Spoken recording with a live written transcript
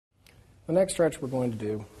The next stretch we're going to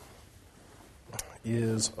do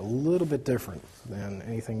is a little bit different than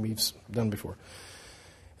anything we've done before.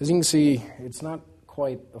 As you can see, it's not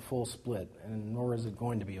quite a full split, and nor is it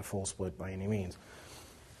going to be a full split by any means.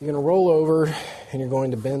 You're going to roll over, and you're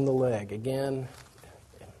going to bend the leg. Again,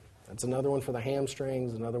 that's another one for the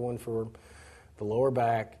hamstrings, another one for the lower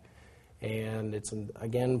back, and it's,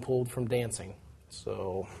 again, pulled from dancing.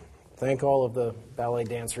 So thank all of the ballet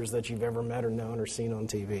dancers that you've ever met or known or seen on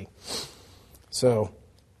TV. So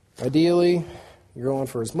ideally, you're going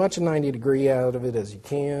for as much a 90-degree out of it as you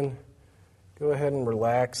can. Go ahead and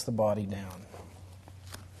relax the body down.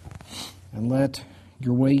 And let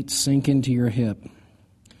your weight sink into your hip.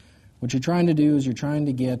 What you're trying to do is you're trying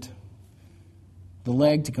to get the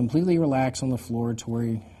leg to completely relax on the floor to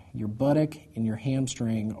where your buttock and your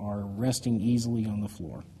hamstring are resting easily on the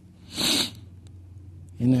floor.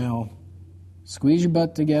 And now, squeeze your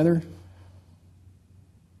butt together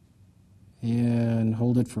and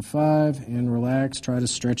hold it for 5 and relax. Try to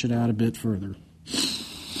stretch it out a bit further.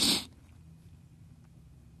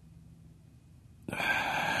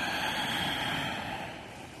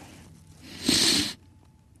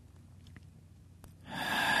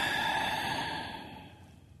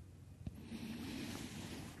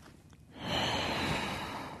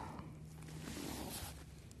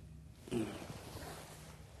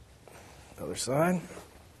 Other side.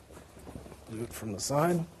 Do it from the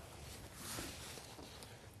side.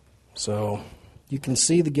 So you can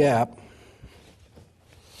see the gap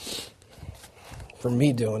from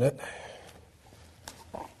me doing it.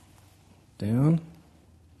 Down.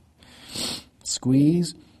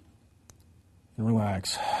 Squeeze. And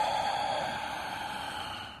relax.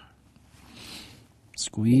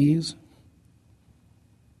 Squeeze.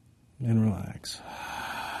 And relax.